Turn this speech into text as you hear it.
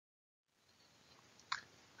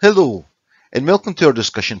Hello, and welcome to our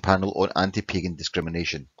discussion panel on Anti-Pagan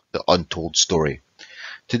Discrimination, the Untold Story.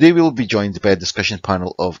 Today we will be joined by a discussion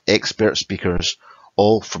panel of expert speakers,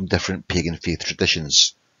 all from different pagan faith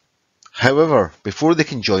traditions. However, before they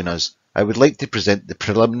can join us, I would like to present the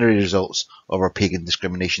preliminary results of our Pagan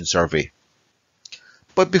Discrimination Survey.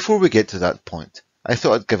 But before we get to that point, I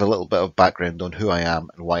thought I'd give a little bit of background on who I am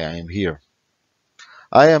and why I am here.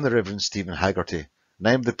 I am the Reverend Stephen Haggerty, and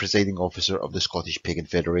I am the Presiding Officer of the Scottish Pagan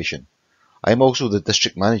Federation. I am also the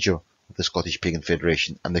District Manager of the Scottish Pagan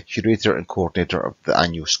Federation and the Curator and Coordinator of the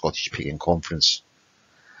annual Scottish Pagan Conference.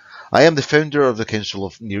 I am the founder of the Council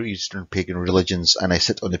of Near Eastern Pagan Religions and I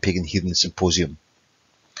sit on the Pagan Heathen Symposium.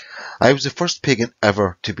 I was the first pagan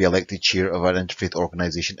ever to be elected chair of an interfaith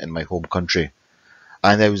organisation in my home country,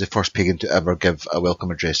 and I was the first pagan to ever give a welcome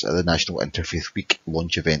address at the National Interfaith Week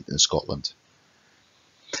launch event in Scotland.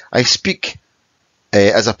 I speak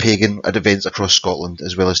as a pagan at events across Scotland,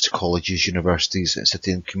 as well as to colleges, universities,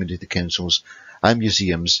 city and community councils and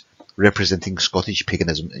museums representing Scottish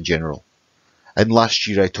paganism in general. And last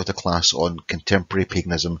year I taught a class on contemporary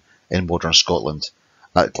paganism in modern Scotland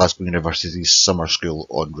at Glasgow University's summer school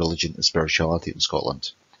on religion and spirituality in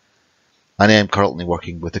Scotland. And I am currently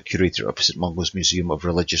working with the curator of St Mungo's Museum of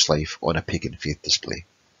Religious Life on a pagan faith display.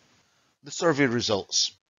 The survey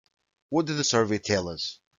results. What did the survey tell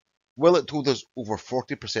us? Well, it told us over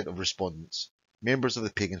 40% of respondents, members of the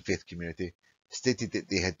pagan faith community, stated that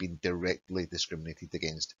they had been directly discriminated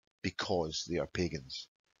against because they are pagans.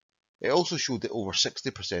 It also showed that over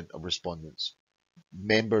 60% of respondents,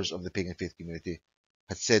 members of the pagan faith community,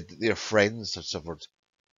 had said that their friends had suffered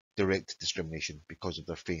direct discrimination because of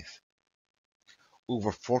their faith.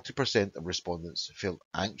 Over 40% of respondents felt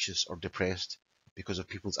anxious or depressed because of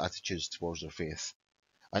people's attitudes towards their faith,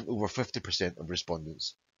 and over 50% of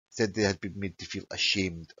respondents said they had been made to feel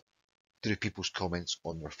ashamed through people's comments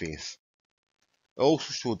on their faith. It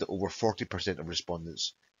also showed that over 40% of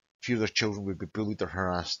respondents fear their children would be bullied or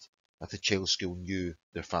harassed if the child's school knew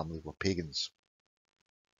their family were pagans.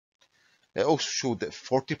 It also showed that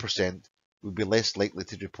 40% would be less likely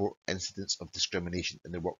to report incidents of discrimination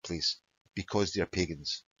in the workplace because they are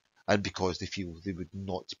pagans, and because they feel they would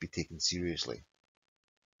not be taken seriously.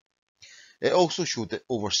 It also showed that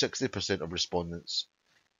over 60% of respondents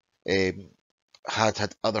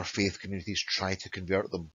had other faith communities try to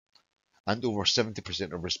convert them, and over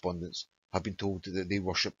 70% of respondents have been told that they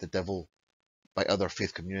worship the devil by other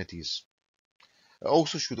faith communities. It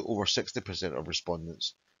also showed that over 60% of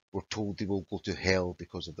respondents were told they will go to hell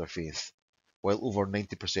because of their faith, while over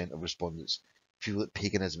 90% of respondents feel that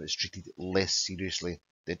paganism is treated less seriously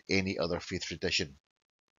than any other faith tradition.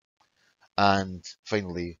 And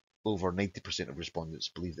finally, over 90% of respondents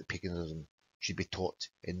believe that paganism should be taught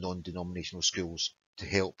in non-denominational schools to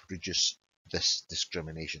help reduce this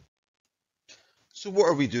discrimination. So what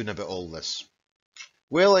are we doing about all this?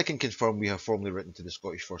 Well, I can confirm we have formally written to the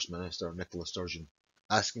Scottish First Minister, Nicola Sturgeon,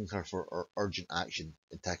 asking her for urgent action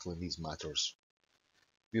in tackling these matters.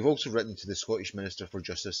 We have also written to the Scottish Minister for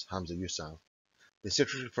Justice, Hamza Yousaf, the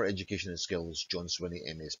Secretary for Education and Skills, John Swinney,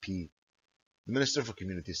 MSP, the Minister for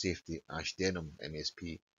Community Safety, Ash Denham,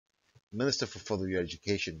 MSP, the Minister for Further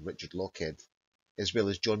Education, Richard Lockhead, as well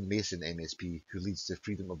as John Mason, MSP, who leads the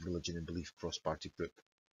Freedom of Religion and Belief cross-party group.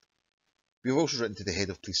 We have also written to the Head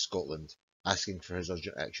of Police Scotland, asking for his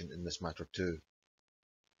urgent action in this matter too.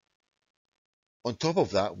 On top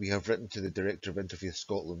of that, we have written to the Director of Interfaith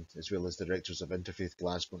Scotland, as well as the Directors of Interfaith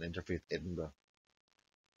Glasgow and Interfaith Edinburgh,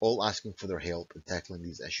 all asking for their help in tackling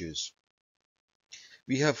these issues.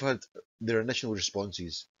 We have had their initial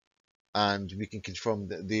responses, and we can confirm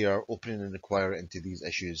that they are opening an inquiry into these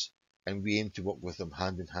issues, and we aim to work with them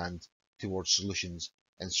hand in hand towards solutions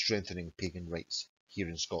and strengthening pagan rights here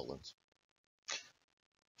in Scotland.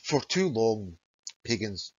 For too long,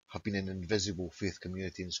 pagans have been an invisible faith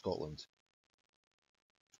community in Scotland.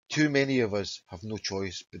 Too many of us have no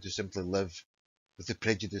choice but to simply live with the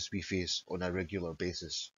prejudice we face on a regular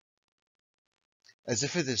basis, as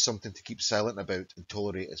if it is something to keep silent about and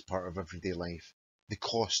tolerate as part of everyday life, the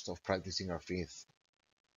cost of practicing our faith.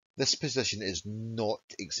 This position is not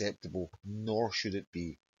acceptable, nor should it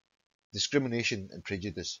be. Discrimination and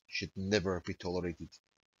prejudice should never be tolerated.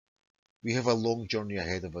 We have a long journey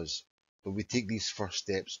ahead of us, but we take these first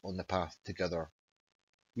steps on the path together.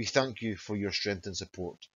 We thank you for your strength and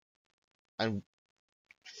support, and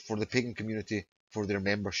for the pagan community for their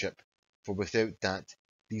membership, for without that,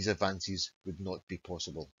 these advances would not be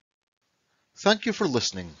possible. Thank you for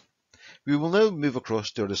listening. We will now move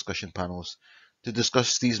across to our discussion panels to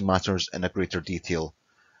discuss these matters in a greater detail,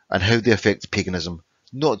 and how they affect paganism,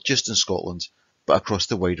 not just in Scotland, but across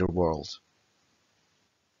the wider world.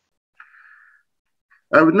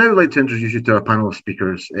 I would now like to introduce you to our panel of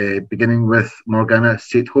speakers, beginning with Morgana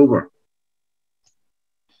Sythove.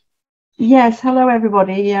 Yes, hello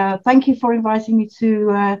everybody. Thank you for inviting me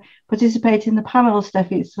to participate in the panel,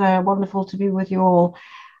 Steffi. It's wonderful to be with you all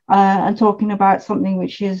and talking about something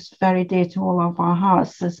which is very dear to all of our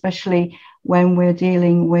hearts, especially when we're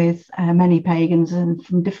dealing with many pagans and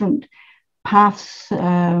from different paths.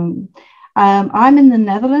 I'm in the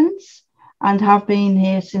Netherlands and have been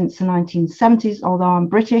here since the 1970s, although I'm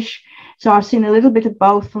British. So I've seen a little bit of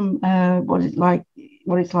both from what it's like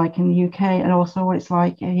in the UK and also what it's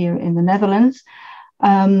like here in the Netherlands.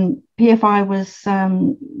 PFI was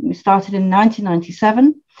started in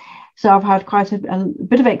 1997. So I've had quite a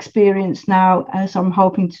bit of experience now. So I'm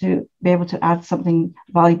hoping to be able to add something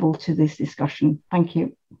valuable to this discussion. Thank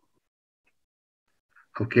you.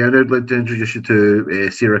 Okay, I'd like to introduce you to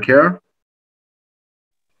Sarah Kerr.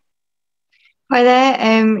 Hi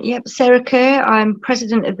there. Yep, Sarah Kerr. I'm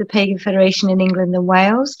president of the Pagan Federation in England and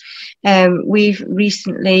Wales. We've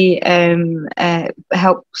recently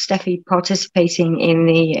helped Steffi participating in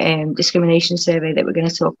the discrimination survey that we're going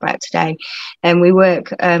to talk about today. And we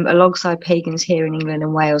work alongside pagans here in England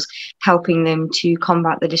and Wales, helping them to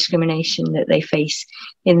combat the discrimination that they face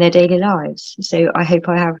in their daily lives. So I hope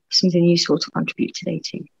I have something useful to contribute today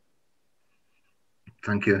too.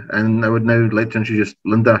 Thank you. And I would now like to introduce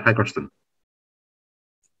Linda Haggerstone.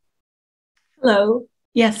 Hello.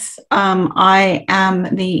 Yes, I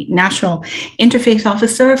am the National Interfaith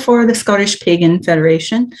Officer for the Scottish Pagan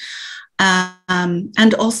Federation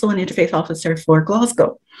and also an Interfaith Officer for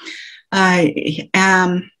Glasgow. I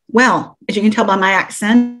am, well, as you can tell by my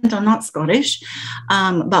accent, I'm not Scottish,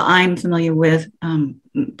 but I'm familiar with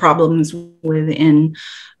problems within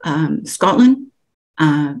Scotland,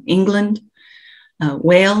 England,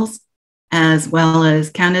 Wales, as well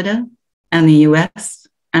as Canada and the US.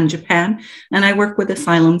 And Japan, and I work with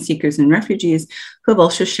asylum seekers and refugees who have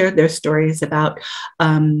also shared their stories about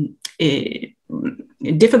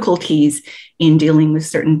difficulties in dealing with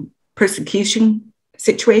certain persecution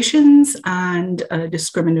situations and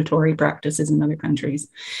discriminatory practices in other countries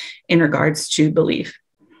in regards to belief.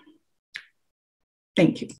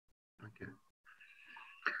 Thank you. Thank you.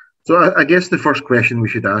 So I guess the first question we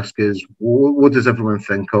should ask is, what does everyone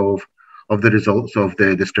think of the results of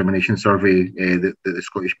the discrimination survey that the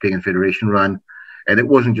Scottish Pagan Federation ran? And it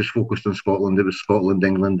wasn't just focused on Scotland, it was Scotland,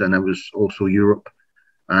 England, and it was also Europe.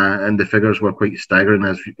 And the figures were quite staggering,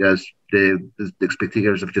 as the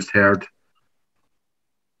spectators have just heard.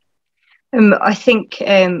 I think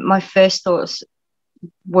my first thoughts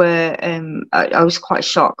were, I was quite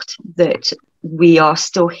shocked that we are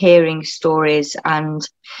still hearing stories and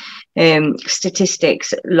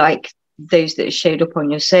statistics like those that showed up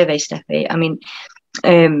on your survey, Steffi. I mean,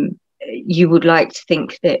 you would like to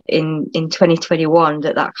think that in 2021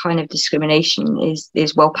 that kind of discrimination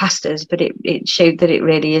is well past us, but it showed that it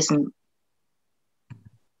really isn't.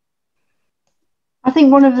 I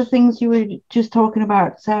think one of the things you were just talking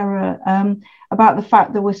about, Sarah, about the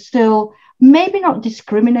fact that we're still maybe not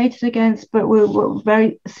discriminated against, but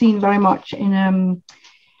we're seen very much in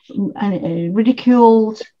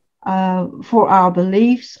ridiculed for our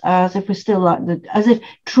beliefs, as if we're still as if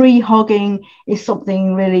tree hugging is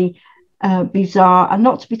something really bizarre and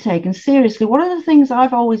not to be taken seriously. One of the things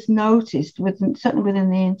I've always noticed, certainly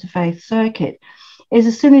within the interfaith circuit, is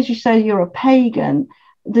as soon as you say you're a pagan,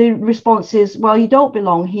 the response is, well, you don't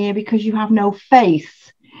belong here because you have no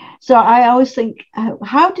faith. So I always think,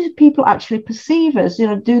 how do people actually perceive us? You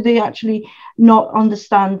know, do they actually not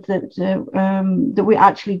understand that that we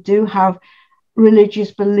actually do have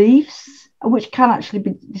religious beliefs, which can actually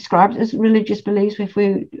be described as religious beliefs if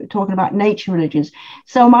we're talking about nature religions?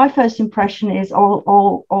 So my first impression is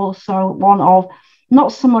also one of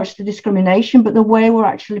not so much the discrimination, but the way we're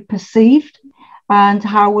actually perceived and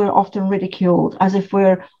how we're often ridiculed, as if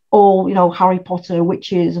we're all, you know, Harry Potter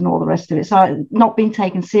witches and all the rest of it. So not being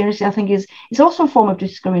taken seriously, I think, is also a form of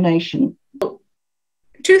discrimination.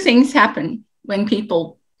 Two things happen when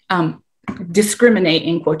people discriminate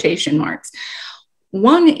in quotation marks.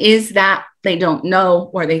 One is that they don't know,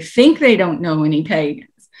 or they think they don't know any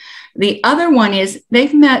pagans. The other one is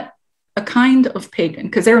they've met a kind of pagan,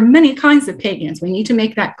 because there are many kinds of pagans. We need to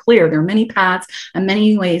make that clear. There are many paths and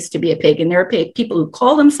many ways to be a pagan. There are people who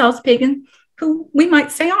call themselves pagan who we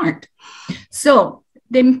might say aren't. So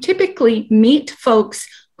they typically meet folks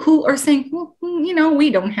who are saying, well, you know,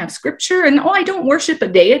 we don't have scripture, and I don't worship a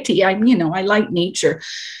deity. I like nature.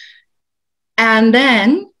 And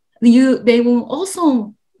then they will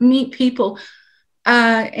also meet people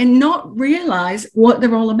and not realize what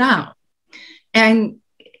they're all about. And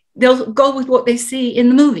they'll go with what they see in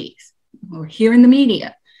the movies. or hear in the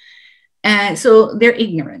media. And so they're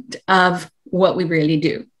ignorant of what we really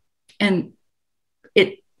do. And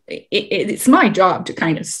it's my job to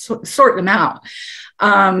kind of sort them out.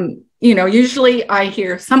 Usually I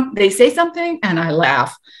hear they say something and I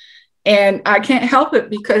laugh, and I can't help it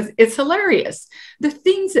because it's hilarious, the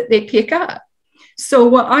things that they pick up. So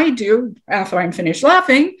what I do after I'm finished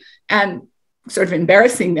laughing and sort of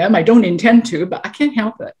embarrassing them, I don't intend to, but I can't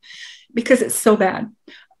help it because it's so bad.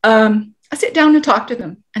 I sit down and talk to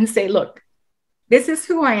them and say, look, this is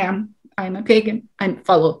who I am. I'm a pagan. I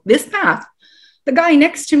follow this path. The guy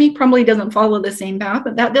next to me probably doesn't follow the same path,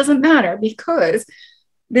 but that doesn't matter because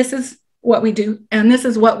this is what we do. And this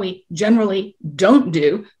is what we generally don't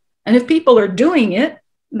do. And if people are doing it,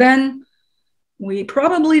 then we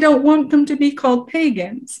probably don't want them to be called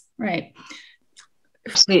pagans, right?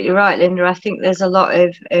 Absolutely right, Linda. I think there's a lot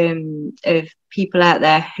of people out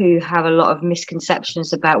there who have a lot of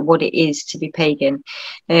misconceptions about what it is to be pagan,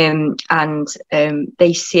 and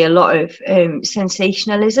they see a lot of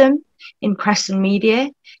sensationalism in press and media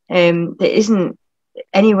that isn't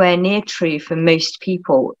anywhere near true for most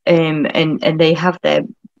people, and they have their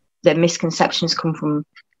misconceptions come from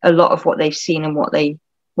a lot of what they've seen and what they've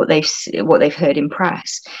heard in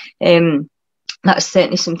press. That's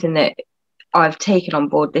certainly something that I've taken on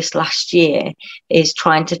board this last year, is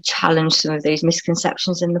trying to challenge some of those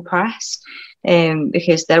misconceptions in the press,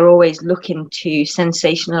 because they're always looking to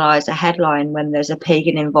sensationalize a headline when there's a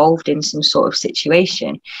pagan involved in some sort of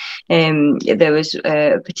situation. There was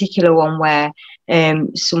a particular one where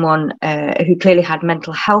someone who clearly had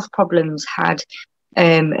mental health problems had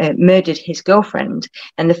murdered his girlfriend,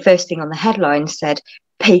 and the first thing on the headline said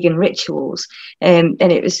pagan rituals, and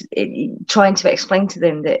it was trying to explain to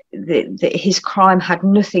them that his crime had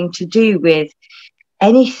nothing to do with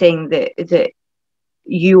anything that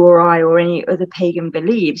you or I or any other pagan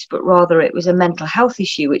believes, but rather it was a mental health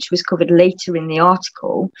issue, which was covered later in the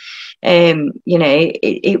article.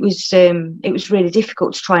 It was really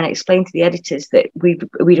difficult to try and explain to the editors that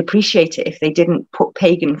we'd appreciate it if they didn't put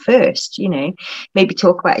pagan first, maybe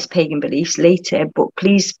talk about his pagan beliefs later, but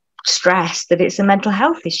please stress that it's a mental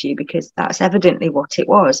health issue, because that's evidently what it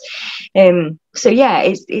was.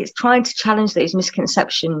 It's trying to challenge those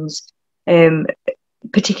misconceptions,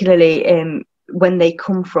 particularly when they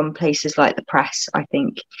come from places like the press, I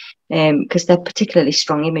think, because they're particularly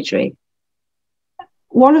strong imagery.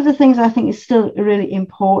 One of the things I think is still really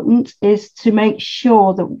important is to make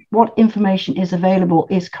sure that what information is available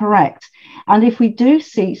is correct. And if we do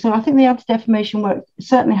see, so I think the anti-defamation work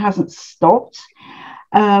certainly hasn't stopped.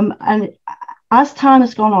 And as time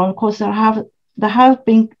has gone on, of course, there have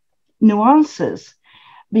been nuances,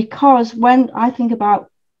 because when I think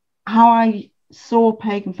about how I saw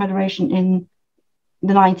Pagan Federation in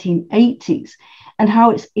the 1980s and how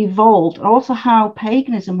it's evolved, and also how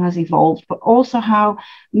paganism has evolved, but also how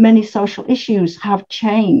many social issues have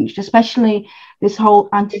changed, especially this whole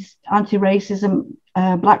anti-racism,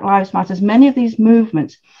 Black Lives Matter. Many of these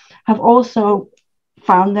movements have also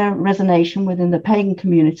found their resonance within the pagan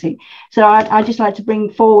community. So I'd just like to bring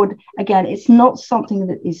forward, again, it's not something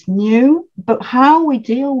that is new, but how we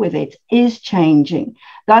deal with it is changing.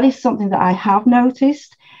 That is something that I have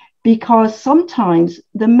noticed, because sometimes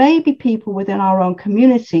there may be people within our own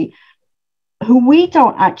community who we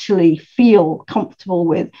don't actually feel comfortable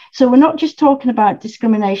with. So we're not just talking about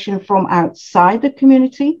discrimination from outside the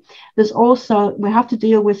community. There's also, we have to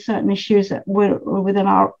deal with certain issues that were within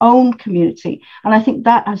our own community. And I think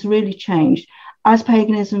that has really changed as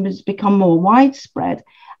paganism has become more widespread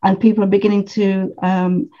and people are beginning to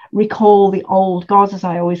recall the old gods, as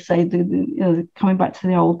I always say, coming back to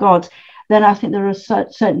the old gods. Then I think there are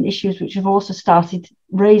certain issues which have also started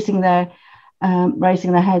raising their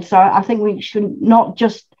head. So I think we should not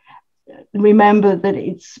just remember that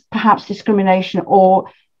it's perhaps discrimination or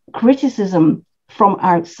criticism from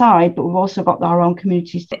outside, but we've also got our own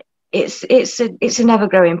communities. It's an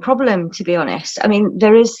ever-growing problem, to be honest. I mean,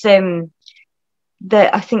 there is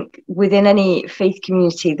I think within any faith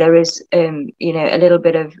community there is a little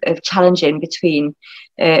bit of challenging between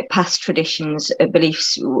past traditions,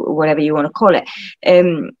 beliefs, whatever you want to call it.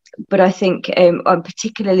 But I think I'm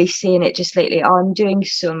particularly seeing it just lately. I'm doing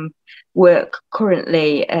some work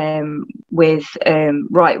currently with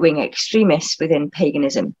right-wing extremists within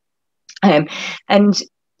paganism. And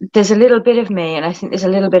there's a little bit of me, and I think there's a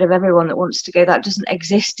little bit of everyone that wants to go, that doesn't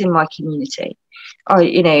exist in my community. All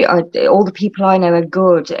the people I know are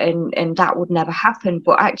good, and that would never happen.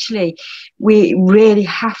 But actually, we really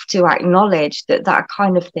have to acknowledge that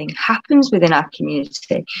kind of thing happens within our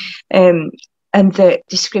community. And that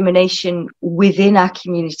discrimination within our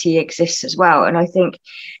community exists as well. And I think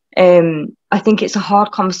I think it's a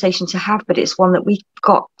hard conversation to have, but it's one that we've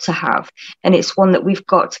got to have, and it's one that we've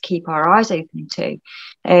got to keep our eyes open to.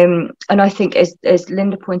 And I think, as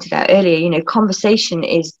Linda pointed out earlier, you know, conversation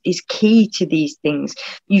is key to these things.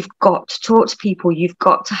 You've got to talk to people. You've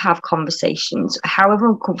got to have conversations, however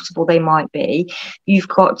uncomfortable they might be. You've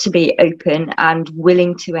got to be open and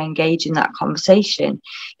willing to engage in that conversation.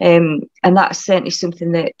 And that's certainly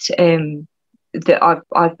something that that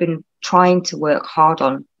I've been trying to work hard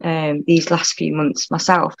on these last few months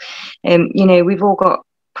myself. You know, we've all got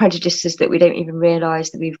prejudices that we don't even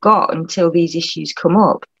realise that we've got until these issues come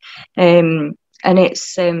up. And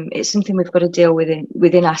it's something we've got to deal with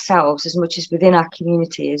within ourselves, as much as within our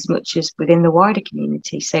community, as much as within the wider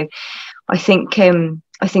community. So I think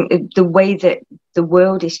the way that the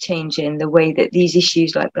world is changing, the way that these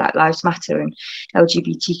issues like Black Lives Matter and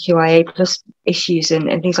LGBTQIA plus issues and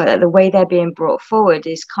things like that, the way they're being brought forward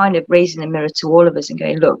is kind of raising a mirror to all of us and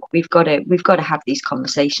going, look, we've got to have these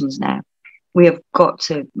conversations now. We've got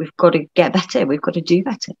to get better. We've got to do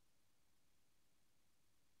better.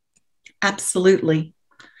 Absolutely.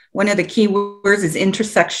 One of the key words is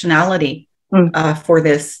intersectionality for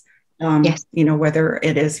this. Yes. You know, whether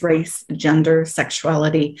it is race, gender,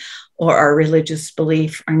 sexuality, or our religious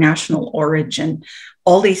belief, our national origin,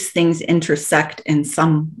 all these things intersect in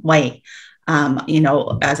some way. You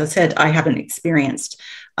know, as I said, I haven't experienced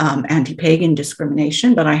anti-pagan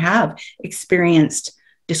discrimination, but I have experienced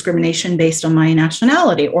discrimination based on my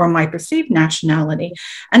nationality or my perceived nationality.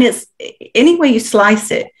 And it's any way you slice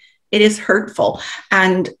it, it is hurtful.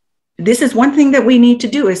 And this is one thing that we need to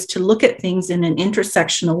do, is to look at things in an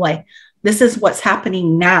intersectional way. This is what's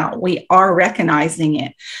happening now. We are recognizing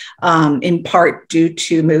it in part due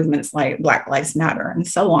to movements like Black Lives Matter and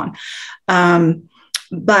so on.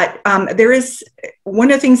 But there is one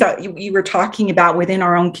of the things that you were talking about within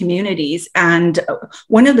our own communities. And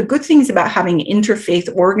one of the good things about having interfaith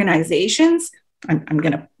organizations, I'm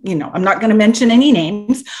not going to mention any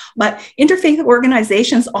names, but interfaith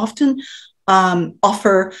organizations often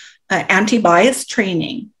offer anti-bias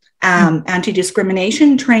training,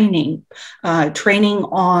 anti-discrimination training, training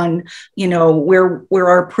on, you know, where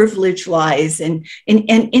our privilege lies and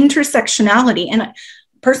intersectionality. And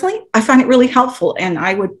personally, I find it really helpful. And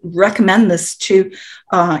I would recommend this to,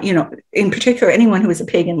 you know, in particular, anyone who is a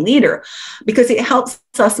pagan leader, because it helps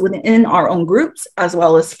us within our own groups, as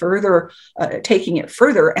well as further taking it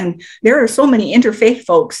further. And there are so many interfaith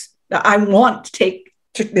folks that I want to take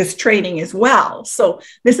this training as well. So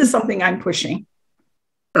this is something I'm pushing.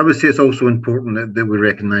 I would say it's also important that we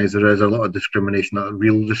recognise there is a lot of discrimination,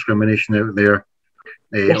 real discrimination out there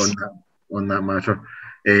Yes. on that matter.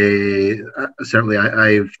 Certainly,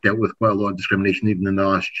 I've dealt with quite a lot of discrimination even in the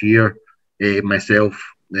last year. Myself,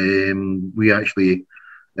 we actually,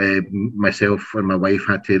 myself and my wife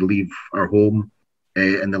had to leave our home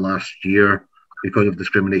in the last year because of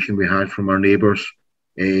discrimination we had from our neighbours.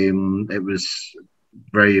 It was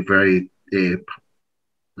very, very,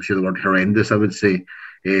 let's say the word horrendous, I would say,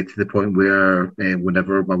 to the point where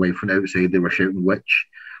whenever my wife went outside, they were shouting witch,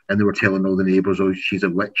 and they were telling all the neighbours, oh, she's a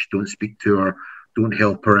witch, don't speak to her, don't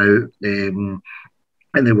help her out. And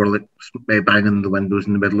they were like banging the windows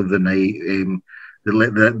in the middle of the night.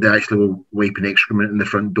 They actually were wiping excrement in the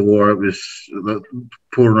front door. It was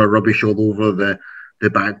pouring our rubbish all over the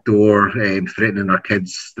back door, threatening our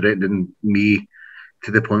kids, threatening me, to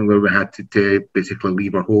the point where we had to basically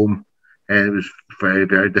leave our home. And it was very,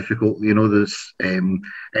 very difficult, you know. And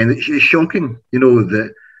it's shocking, you know,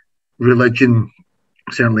 that religion,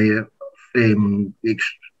 certainly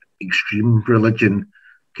extreme religion,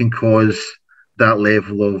 can cause that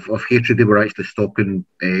level of hatred. They were actually stalking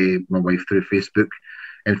my wife through Facebook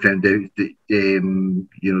and found out that, you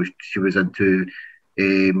know, she was into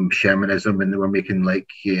shamanism, and they were making, like,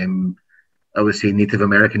 I would say, Native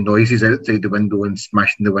American noises outside the window and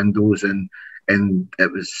smashing the windows, and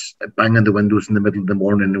it was banging the windows in the middle of the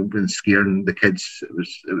morning and scaring the kids.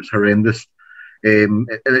 It was horrendous.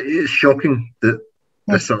 It's shocking that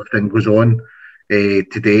this sort of thing goes on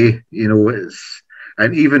today. You know,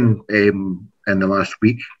 and even in the last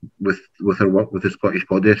week with our work with the Scottish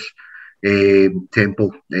Goddess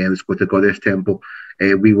Temple, the Scottish Goddess Temple,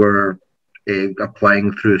 we were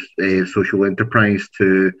applying through social enterprise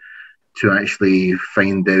to actually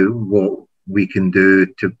find out what we can do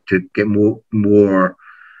to get more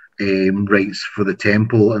rights for the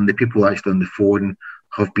temple. And the people actually on the phone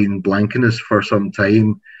have been blanking us for some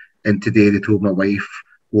time. And today they told my wife,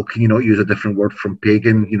 well, can you not use a different word from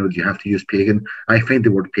pagan? You know, do you have to use pagan? I find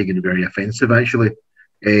the word pagan very offensive, actually.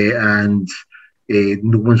 And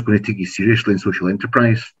no one's going to take you seriously in social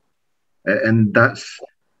enterprise. And that's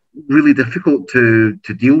really difficult to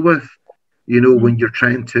deal with, when you're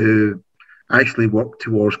trying to actually work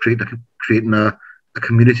towards creating a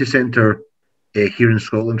community centre here in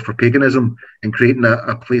Scotland for paganism, and creating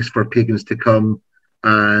a place for pagans to come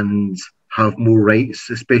and have more rights,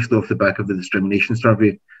 especially off the back of the discrimination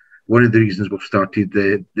survey. One of the reasons we've started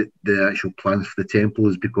the actual plans for the temple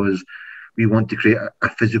is because we want to create a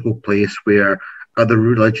physical place where other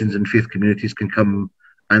religions and faith communities can come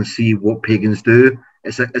and see what pagans do.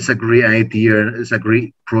 It's a great idea, and it's a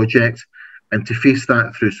great project, and to face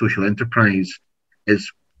that through social enterprise is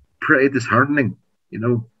pretty disheartening.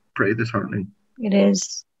 Pretty disheartening. It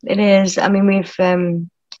is. I mean,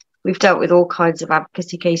 we've dealt with all kinds of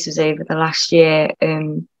advocacy cases over the last year.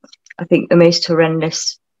 I think the most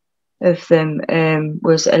horrendous of them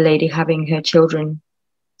was a lady having her children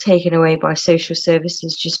taken away by social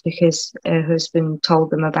services just because her husband told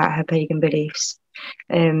them about her pagan beliefs.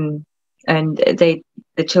 And the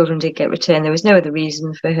children did get returned. There was no other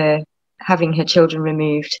reason for her having her children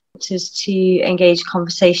removed. It was to engage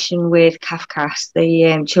conversation with CAFCAS,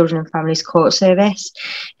 the Children and Families Court Service,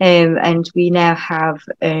 and we now have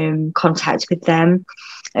contact with them,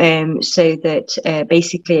 so that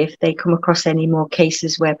basically if they come across any more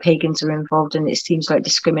cases where pagans are involved and it seems like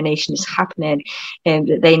discrimination is happening,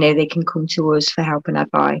 that they know they can come to us for help and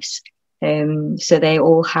advice. So they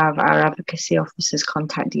all have our advocacy officers'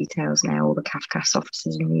 contact details now, all the CAFCAS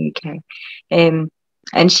officers in the UK.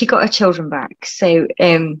 And she got her children back, so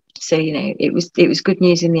it was good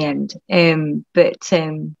news in the end. But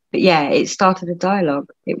yeah, it started a dialogue.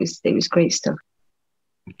 It was great stuff.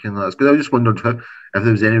 Okay, that's good. I just wondered if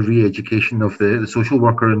there was any re-education of the social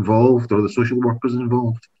worker involved or the social workers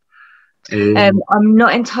involved. I'm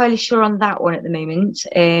not entirely sure on that one at the moment,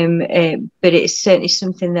 but it's certainly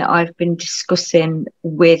something that I've been discussing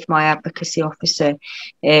with my advocacy officer.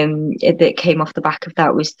 That came off the back of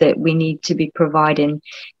that was that we need to be providing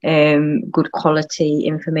good quality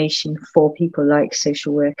information for people like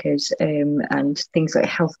social workers and things like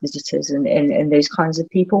health visitors and those kinds of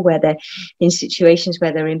people where they're in situations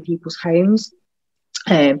where they're in people's homes.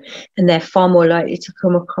 And they're far more likely to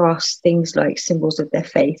come across things like symbols of their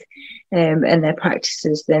faith and their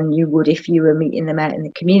practices than you would if you were meeting them out in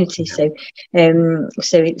the community. So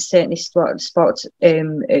it's certainly sparked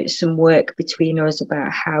some work between us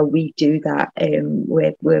about how we do that.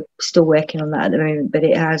 We're still working on that at the moment, but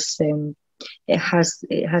it has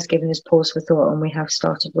given us pause for thought, and we have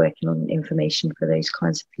started working on information for those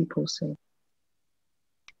kinds of people. So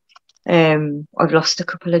I've lost a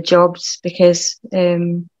couple of jobs because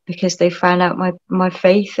they found out my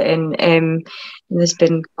faith, and there's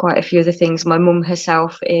been quite a few other things. My mum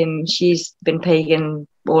herself, she's been pagan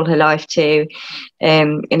all her life too,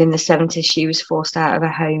 and in the 70s she was forced out of her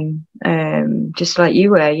home, just like you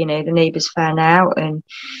were. The neighbours found out, and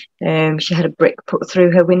she had a brick put through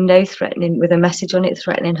her window with a message on it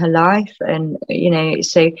threatening her life, and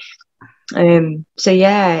so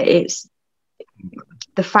yeah, it's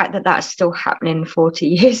the fact that that's still happening 40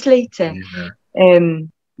 years later.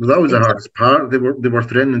 Well, that was the hardest part. They were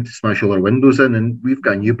threatening to smash all our windows in, and we've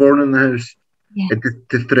got a newborn in the house. Yeah. And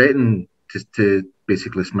to threaten to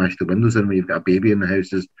basically smash the windows in when you've got a baby in the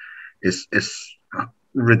house is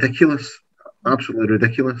ridiculous. Absolutely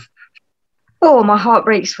ridiculous. Oh, my heart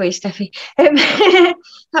breaks for you, Steffi.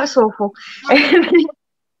 That's awful.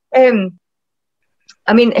 I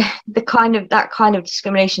mean, that kind of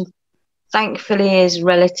discrimination, thankfully, is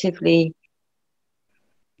relatively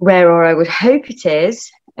rare, or I would hope it is,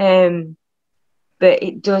 but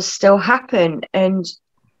it does still happen, and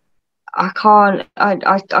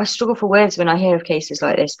I struggle for words when I hear of cases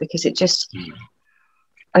like this, because I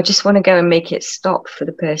just want to go and make it stop for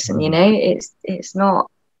the person. It's not.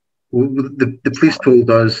 Well, the police told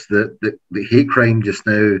us that the hate crime just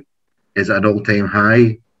now is at an all-time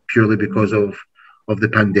high, purely because of the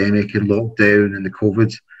pandemic and lockdown and the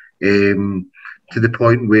COVID. To the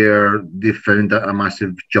point where they found a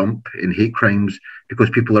massive jump in hate crimes because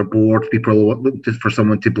people are bored, people are looking for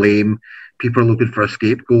someone to blame, people are looking for a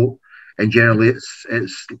scapegoat, and generally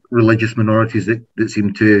it's religious minorities that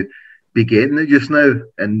seem to be getting it just now.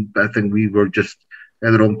 And I think we were just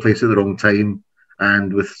in the wrong place at the wrong time,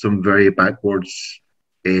 and with some very backwards,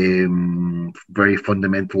 very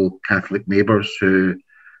fundamental Catholic neighbours who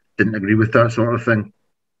didn't agree with that sort of thing.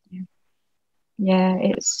 Yeah,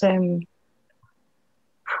 it's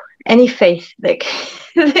any faith that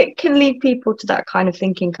can lead people to that kind of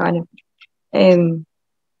thinking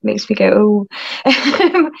makes me go,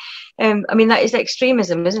 oh. I mean, that is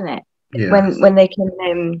extremism, isn't it? Yeah.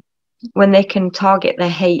 When they can target their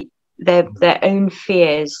hate, their own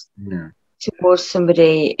fears towards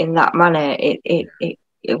somebody in that manner, it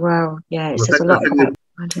well, yeah, it says a lot about.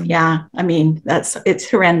 Yeah, I mean, it's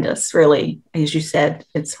horrendous, really. As you said,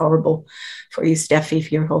 it's horrible for you, Steffi,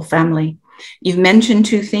 for your whole family. You've mentioned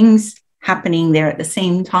two things happening there at the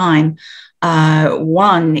same time.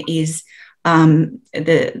 One is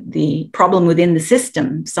the problem within the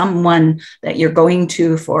system. Someone that you're going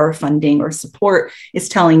to for funding or support is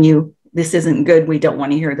telling you, this isn't good. We don't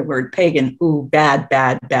want to hear the word pagan. Ooh, bad,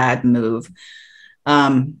 bad, bad move.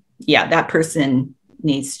 Yeah, that person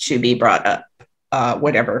needs to be brought up.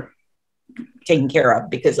 Whatever, taken care of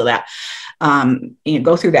because of that.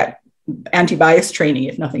 Go through that anti-bias training,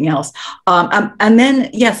 if nothing else. And then,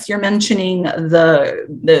 yes, you're mentioning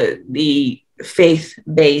the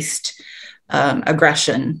faith-based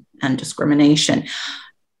aggression and discrimination.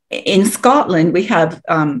 In Scotland, we have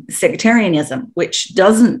sectarianism, which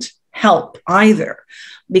doesn't help either,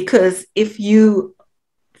 because if you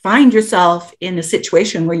find yourself in a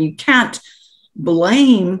situation where you can't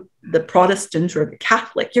blame the Protestant or the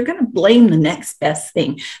Catholic, you're going to blame the next best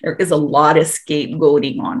thing. There is a lot of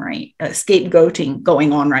scapegoating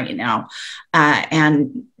going on right now.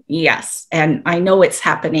 And yes, and I know it's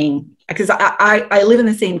happening because I live in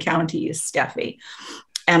the same county as Steffi,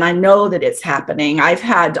 and I know that it's happening. I've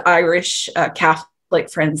had Irish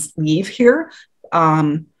Catholic friends leave here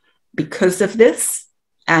because of this.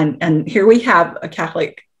 And here we have a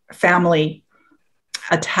Catholic family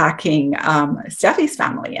attacking Steffi's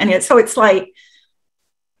family, and it's like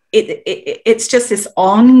it's just this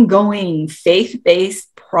ongoing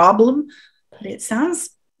faith-based problem. But it sounds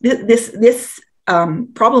this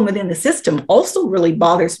problem within the system also really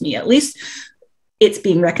bothers me. At least it's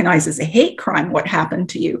being recognized as a hate crime, what happened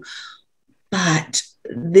to you, but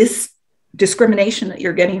this discrimination that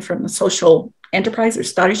you're getting from the social enterprise or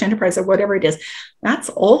Scottish enterprise or whatever it is, that's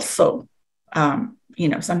also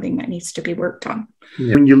something that needs to be worked on.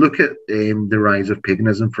 Yeah. When you look at the rise of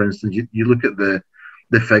paganism, for instance, you look at the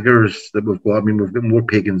figures that we've got. I mean, we've got more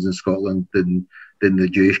pagans in Scotland than the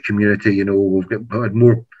Jewish community. We've got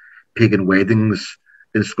more pagan weddings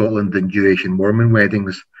in Scotland than Jewish and Mormon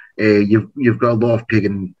weddings. You've got a lot of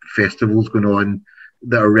pagan festivals going on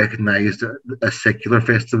that are recognised as secular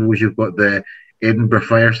festivals. You've got the Edinburgh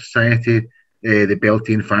Fire Society, the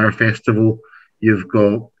Beltane Fire Festival. You've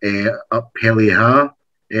got up Pelly Ha.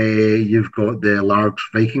 You've got the Largs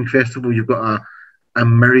Viking Festival. You've got a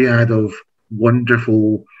myriad of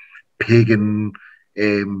wonderful pagan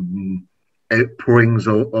outpourings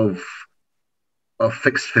of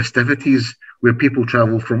fixed festivities where people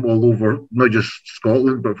travel from all over, not just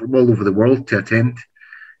Scotland, but from all over the world to attend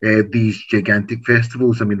these gigantic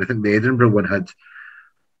festivals. I mean, I think the Edinburgh one had,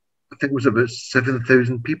 I think it was about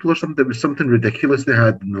 7,000 people or something. It was something ridiculous they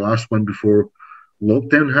had in the last one before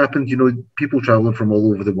lockdown happened. People traveling from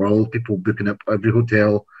all over the world, people booking up every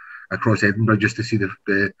hotel across Edinburgh just to see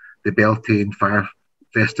the Beltane Fire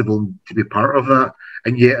Festival, to be part of that.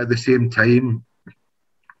 And yet at the same time,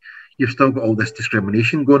 you've still got all this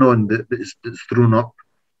discrimination going on that's thrown up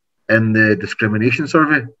in the discrimination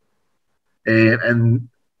survey. And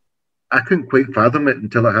I couldn't quite fathom it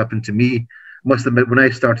until it happened to me. I must admit, when I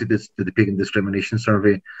started the Pagan Discrimination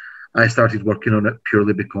Survey, I started working on it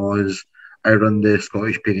purely because I run the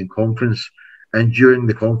Scottish Pagan Conference, and during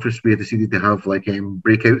the conference we decided to have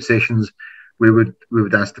breakout sessions. We would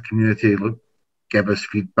ask the community, look, give us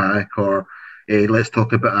feedback, or let's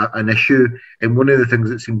talk about an issue. And one of the things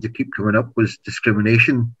that seemed to keep coming up was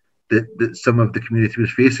discrimination that some of the community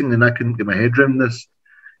was facing, and I couldn't get my head around this.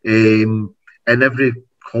 And every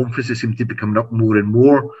conference it seemed to be coming up more and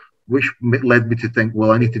more, which led me to think,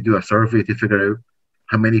 well, I need to do a survey to figure out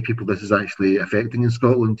how many people this is actually affecting in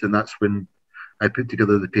Scotland. And that's when I put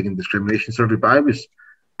together the Pagan Discrimination Survey. But I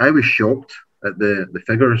was shocked at the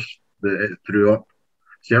figures that it threw up,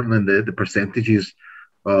 certainly the percentages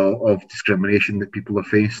of discrimination that people have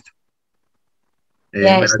faced.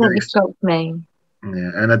 Yeah, it's not shocked me.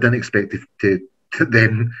 Yeah, and I didn't expect to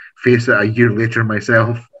then face it a year later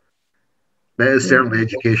myself. But it's certainly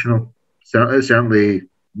educational. It certainly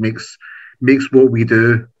makes what we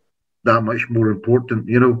do that much more important,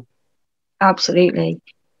 Absolutely.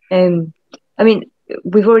 I mean,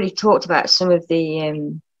 we've already talked about some of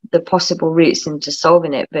the possible routes into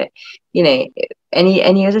solving it, but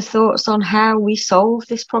any other thoughts on how we solve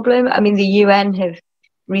this problem? I mean, the UN have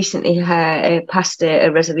recently passed a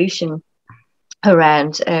resolution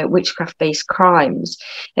around witchcraft-based crimes.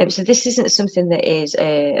 So this isn't something that is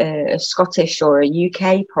a Scottish or a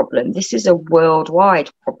UK problem. This is a worldwide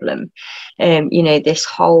problem. This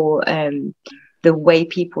whole the way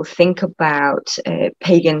people think about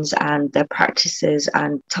pagans and their practices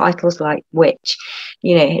and titles like witch.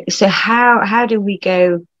 So how do we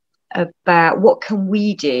go about what can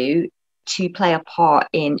we do to play a part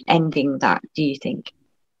in ending that, do you think?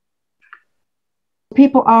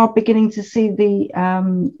 People are beginning to see the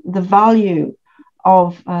value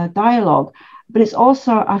of dialogue, but it's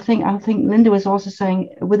also, I think Linda was also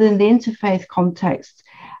saying, within the interfaith context,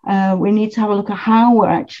 we need to have a look at how we're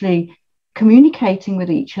actually communicating with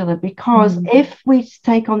each other, because if we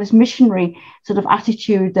take on this missionary sort of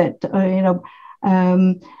attitude that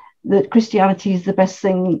that Christianity is the best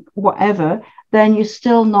thing, whatever, then you're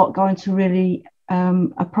still not going to really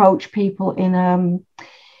approach people in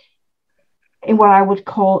what I would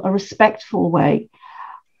call a respectful way.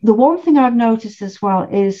 The one thing I've noticed as well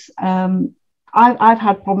is I've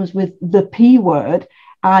had problems with the P word,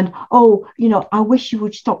 and I wish you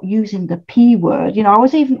would stop using the P word. I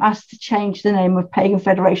was even asked to change the name of Pagan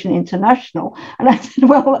Federation International, and I said,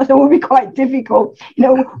 well, that would be quite difficult.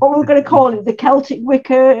 What we're going to call it, the Celtic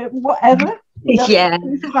Wicca, whatever. Yeah,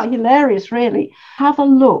 this is like hilarious, really. Have a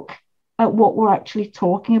look at what we're actually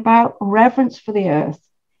talking about: reverence for the earth,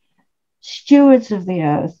 stewards of the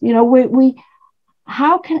earth. We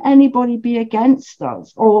how can anybody be against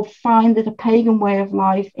us or find that a pagan way of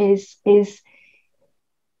life is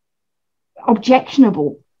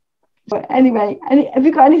objectionable? But anyway, have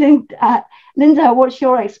you got anything, Linda? What's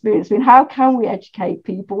your experience? I mean, how can we educate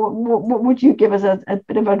people? What would you give us a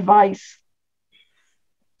bit of advice?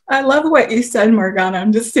 I love what you said, Morgana.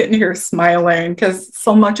 I'm just sitting here smiling because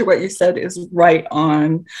so much of what you said is right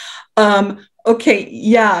on.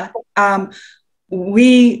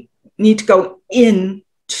 We need to go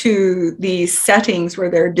into these settings where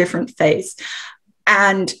there are different faiths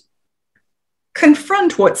and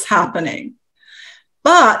confront what's happening,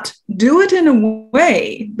 but do it in a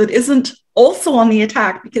way that isn't also on the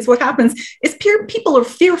attack, because what happens is people are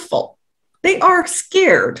fearful. They are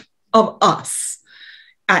scared of us.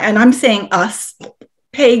 And I'm saying us,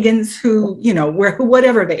 pagans who,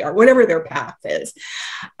 whatever they are, whatever their path is.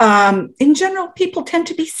 In general, people tend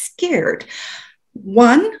to be scared.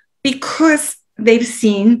 One, because they've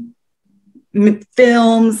seen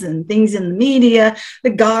films and things in the media.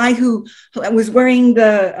 The guy who was wearing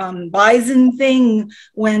the bison thing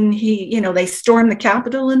when they stormed the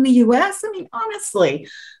Capitol in the US. I mean, honestly,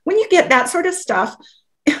 when you get that sort of stuff,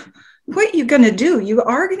 what are you going to do? You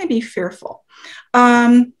are going to be fearful.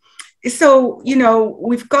 So,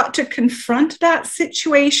 we've got to confront that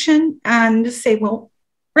situation and say, well,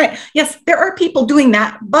 right, yes, there are people doing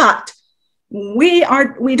that, but we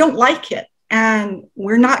don't like it. And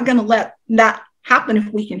we're not going to let that happen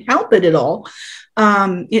if we can help it at all.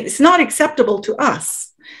 It's not acceptable to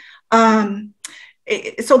us.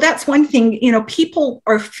 So that's one thing, people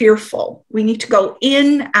are fearful. We need to go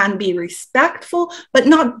in and be respectful, but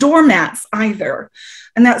not doormats either.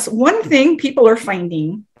 And that's one thing people are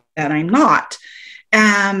finding that I'm not.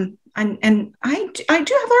 And I do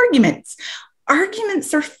have arguments.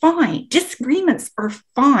 Arguments are fine. Disagreements are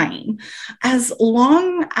fine, as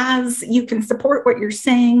long as you can support what you're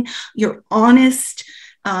saying, you're honest,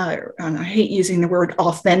 and I hate using the word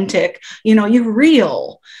authentic, you're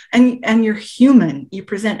real and you're human. You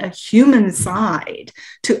present a human side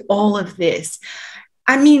to all of this.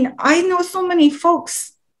 I mean, I know so many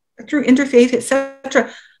folks through Interfaith,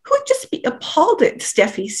 etc., who would just be appalled at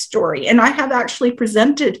Steffi's story. And I have actually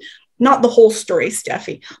presented not the whole story,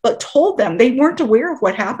 Steffi, but told them they weren't aware of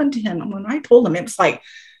what happened to him. And when I told them, it was like,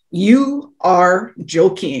 you are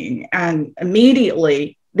joking. And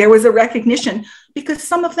immediately there was a recognition, because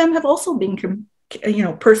some of them have also been,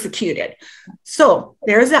 persecuted. So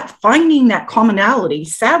there's that, finding that commonality.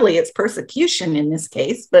 Sadly, it's persecution in this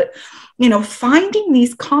case, but, finding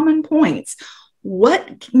these common points.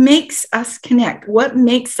 What makes us connect? What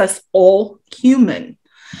makes us all human?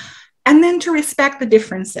 And then to respect the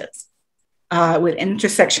differences. With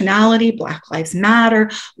intersectionality, Black Lives Matter,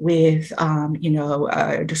 with,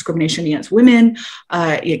 discrimination against women,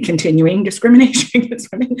 continuing discrimination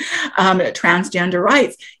against women, transgender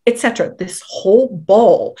rights, etc. This whole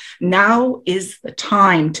ball. Now is the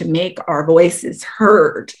time to make our voices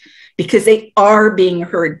heard, because they are being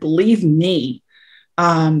heard. Believe me.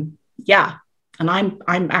 And I'm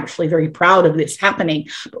actually very proud of this happening,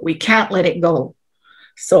 but we can't let it go.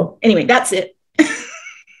 So anyway, that's it.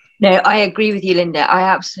 No, I agree with you, Linda. I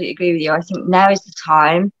absolutely agree with you. I think now is the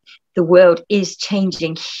time. The world is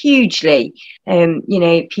changing hugely.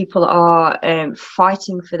 People are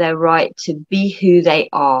fighting for their right to be who they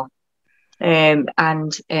are, and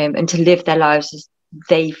to live their lives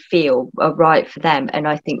they feel are right for them. And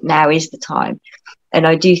I think now is the time. And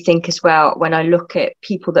I do think as well, when I look at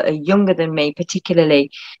people that are younger than me, particularly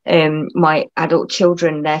my adult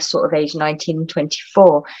children, they're sort of age 19 and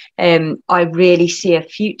 24, I really see a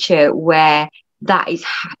future where that is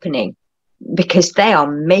happening, because they are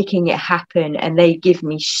making it happen, and they give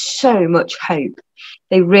me so much hope.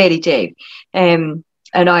 They really do. And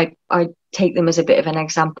I take them as a bit of an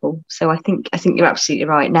example. So I think you're absolutely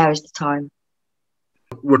right. Now is the time.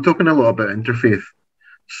 We're talking a lot about interfaith.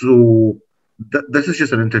 So this is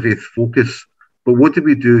just an interfaith focus, but what do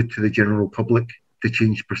we do to the general public to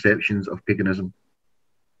change perceptions of paganism?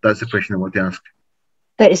 That's the question I want to ask.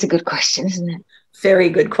 That is a good question, isn't it? Very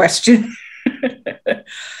good question.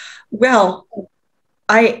 Well,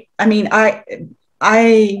 I'm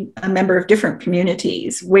a member of different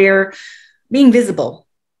communities where being visible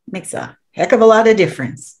makes a heck of a lot of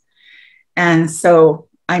difference. And so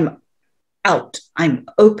I'm out, I'm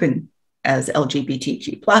open as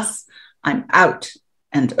LGBTQ+. I'm out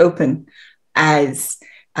and open as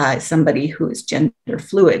somebody who is gender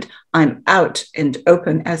fluid. I'm out and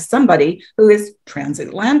open as somebody who is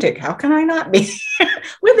transatlantic. How can I not be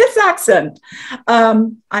with this accent?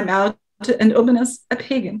 I'm out and open as a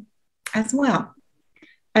pagan as well.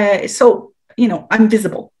 So, I'm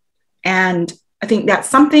visible. And I think that's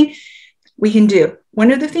something we can do.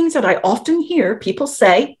 One of the things that I often hear people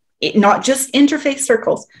say, not just interfaith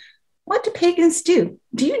circles, what do pagans do?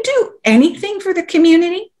 Do you do anything for the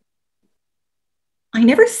community? I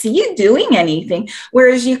never see you doing anything.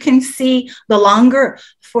 Whereas you can see the longer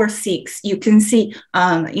for Sikhs, you can see,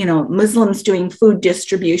 Muslims doing food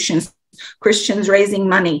distributions, Christians raising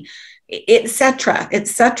money, etc.,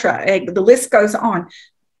 etc. The list goes on.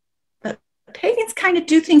 But pagans kind of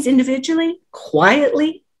do things individually,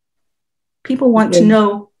 quietly. People want to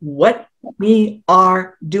know what we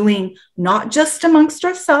are doing, not just amongst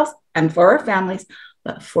ourselves and for our families,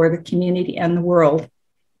 but for the community and the world.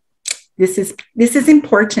 This is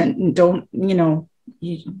important, and we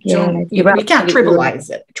can't trivialize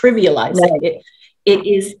it. It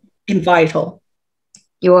is vital.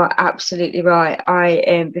 You are absolutely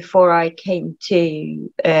right. Before I came to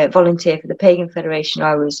volunteer for the Pagan Federation,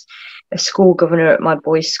 I was a school governor at my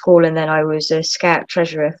boys' school, and then I was a scout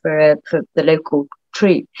treasurer for the local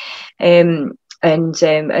troop. And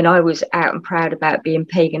I was out and proud about being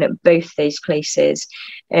pagan at both those places.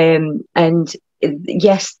 And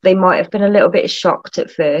yes, they might have been a little bit shocked at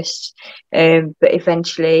first, but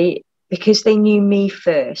eventually, because they knew me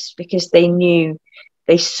first, because they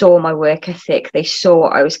saw my work ethic, they saw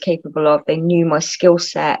what I was capable of, they knew my skill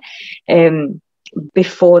set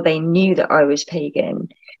before they knew that I was pagan,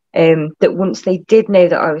 that once they did know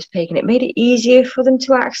that I was pagan, it made it easier for them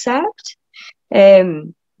to accept.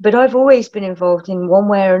 But I've always been involved in one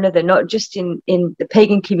way or another, not just in the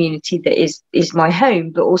pagan community that is my home,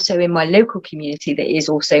 but also in my local community that is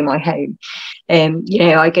also my home.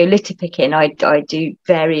 I go litter picking. I do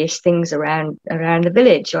various things around the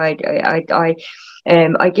village. I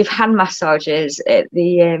give hand massages at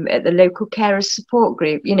the local carers support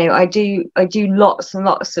group. I do lots and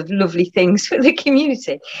lots of lovely things for the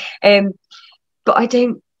community, but I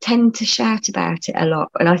don't tend to shout about it a lot.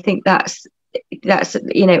 And I think that's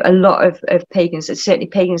a lot of pagans, certainly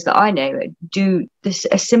pagans that I know, do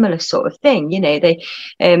a similar sort of thing. They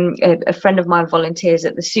a friend of mine volunteers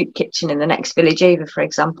at the soup kitchen in the next village over, for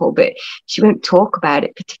example, but she won't talk about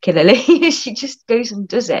it particularly. She just goes and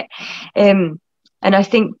does it. And I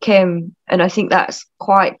think that's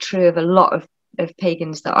quite true of a lot of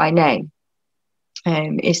pagans that I know,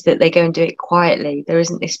 is that they go and do it quietly. There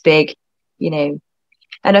isn't this big, and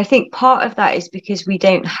I think part of that is because we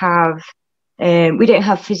don't have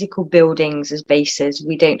physical buildings as bases.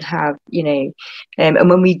 We don't have, and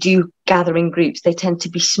when we do gather in groups, they tend to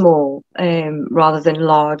be small rather than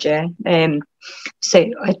larger.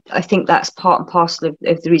 So I think that's part and parcel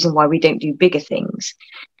of the reason why we don't do bigger things.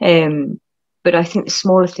 But I think the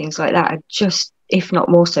smaller things like that are just, if not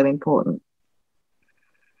more so, important.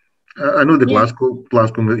 I know the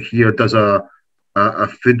Glasgow here does a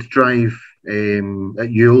food drive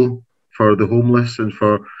at Yule for the homeless and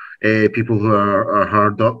for people who are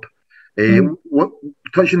hard up.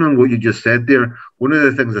 Touching on what you just said there, one of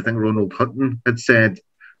the things I think Ronald Hutton had said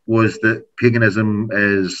was that paganism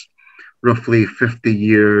is roughly 50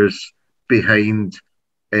 years behind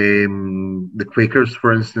the Quakers,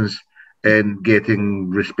 for instance, in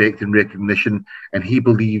getting respect and recognition. And he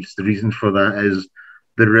believes the reason for that is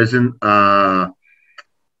there isn't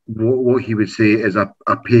what he would say is a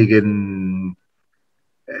pagan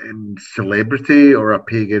celebrity or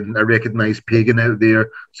a recognized pagan out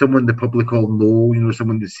there, someone the public all know,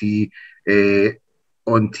 someone to see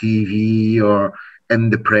on TV or in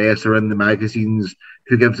the press or in the magazines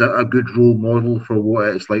who gives a good role model for what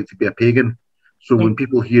it's like to be a pagan. So when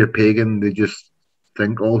people hear pagan, they just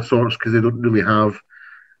think all sorts because they don't really have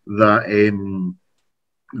that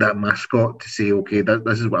that mascot to say, okay,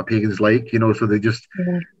 this is what a pagan's like, you know. So they just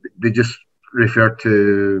refer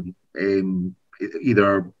to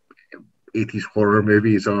either 80s horror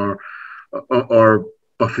movies or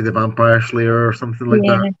Buffy the Vampire Slayer or something like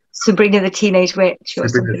that. Sabrina the Teenage Witch or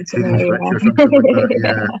something like that.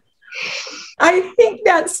 Yeah. I think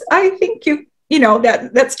that's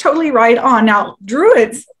totally right on. Now,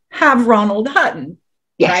 Druids have Ronald Hutton,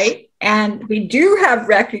 right? And we do have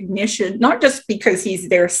recognition, not just because he's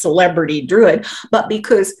their celebrity Druid, but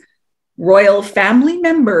because royal family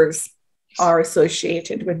members are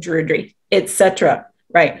associated with Druidry, etc.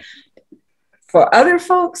 Right? For other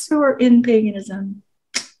folks who are in paganism,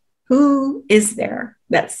 who is there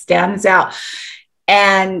that stands out?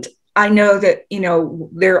 And I know that,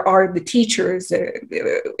 there are the teachers,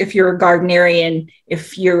 if you're a Gardnerian,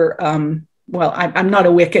 if you're, well, I'm not a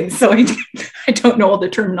Wiccan, so I don't know all the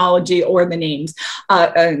terminology or the names,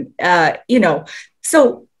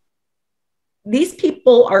 so these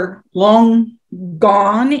people are long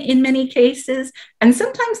gone in many cases. And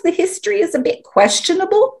sometimes the history is a bit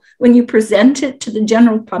questionable when you present it to the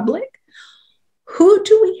general public. Who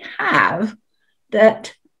do we have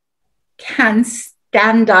that can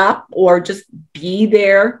stand up or just be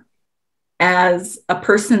there as a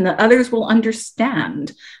person that others will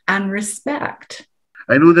understand and respect?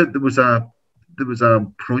 I know that there was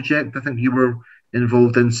a project, I think you were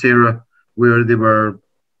involved in, Sarah, where they were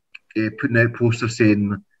putting out posters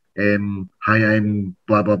saying, hi, I'm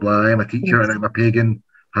blah, blah, blah, I'm a teacher and I'm a pagan.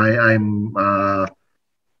 Hi, I'm...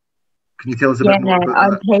 can you tell us a bit more about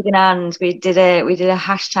I'm that? pagan, and we did a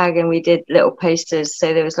hashtag and we did little posters.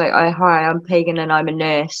 So there was like, hi, I'm pagan and I'm a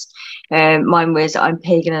nurse. Mine was, I'm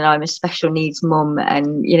pagan and I'm a special needs mum.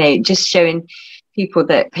 And, just showing people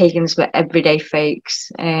that pagans were everyday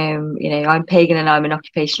folks. I'm pagan and I'm an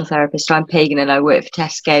occupational therapist. I'm pagan and I work for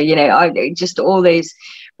Tesco. Just all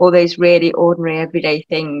those really ordinary everyday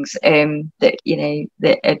things that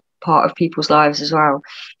are part of people's lives as well.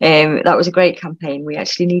 That was a great campaign. We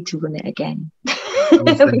actually need to run it again. I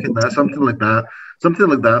was thinking that something like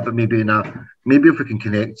that, but maybe if we can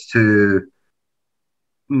connect to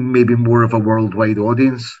maybe more of a worldwide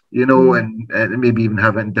audience, and maybe even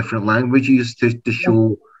have it in different languages to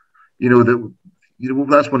show, that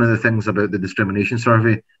that's one of the things about the discrimination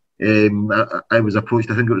survey. I was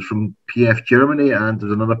approached, I think it was from PF Germany, and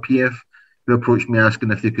there's another PF who approached me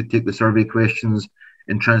asking if they could take the survey questions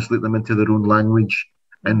and translate them into their own language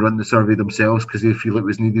and run the survey themselves because they feel it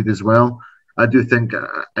was needed as well. I do think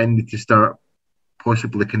I need to start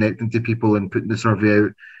possibly connecting to people and putting the survey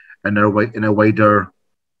out in a wider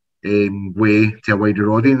way to a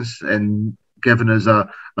wider audience and giving us a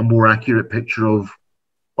more accurate picture of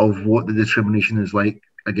what the discrimination is like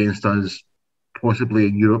against us, possibly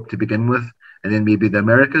in Europe to begin with, and then maybe the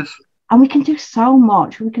Americas. And we can do so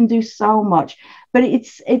much. But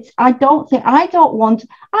I don't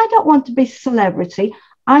want to be celebrity.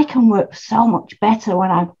 I can work so much better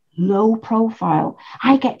when I'm low profile.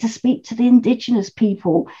 I get to speak to the indigenous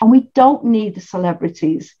people, and we don't need the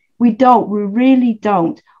celebrities. We really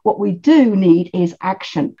don't. What we do need is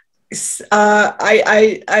action.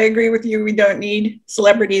 I agree with you. We don't need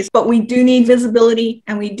celebrities, but we do need visibility,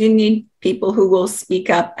 and we do need people who will speak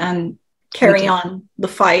up and carry on the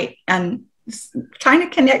fight and trying to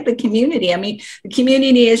connect the community. I mean, the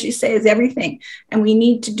community, as you say, is everything. And we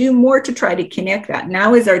need to do more to try to connect that.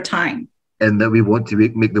 Now is our time. And that we want to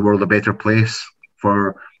make the world a better place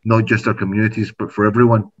for not just our communities, but for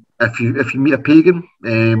everyone. If you meet a pagan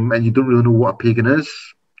and you don't really know what a pagan is,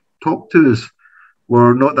 talk to us.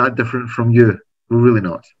 We're not that different from you. We're really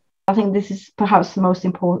not. I think this is perhaps the most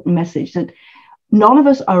important message, that none of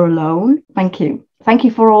us are alone. Thank you. Thank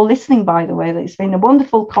you for all listening, by the way. It's been a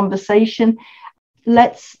wonderful conversation.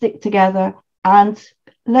 Let's stick together and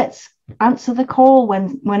let's answer the call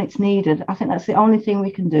when it's needed. I think that's the only thing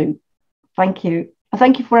we can do. Thank you. And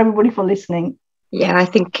thank you for everybody for listening. Yeah, I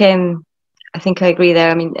think I agree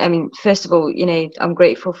there. I mean, first of all, I'm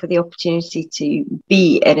grateful for the opportunity to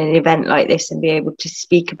be at an event like this and be able to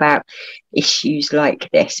speak about issues like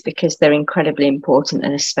this, because they're incredibly important,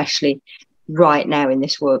 and especially right now in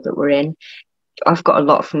this world that we're in. I've got a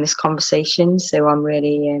lot from this conversation, so I'm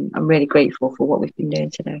really grateful for what we've been doing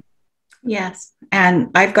today. Yes, and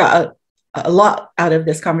I've got a lot out of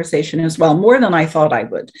this conversation as well, more than I thought I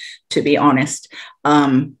would, to be honest.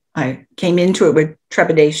 I came into it with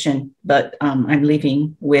trepidation, but I'm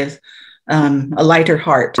leaving with a lighter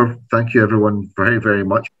heart. Thank you, everyone, very, very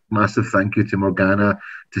much. Massive thank you to Morgana,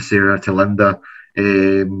 to Sarah, to Linda,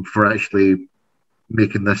 for actually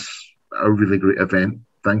making this a really great event.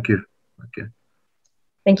 Thank you. Okay.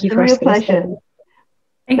 Thank you It's for a real asking us. pleasure.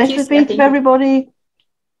 Thank Best you, of speech Steffi. to everybody.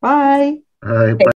 Bye. Bye.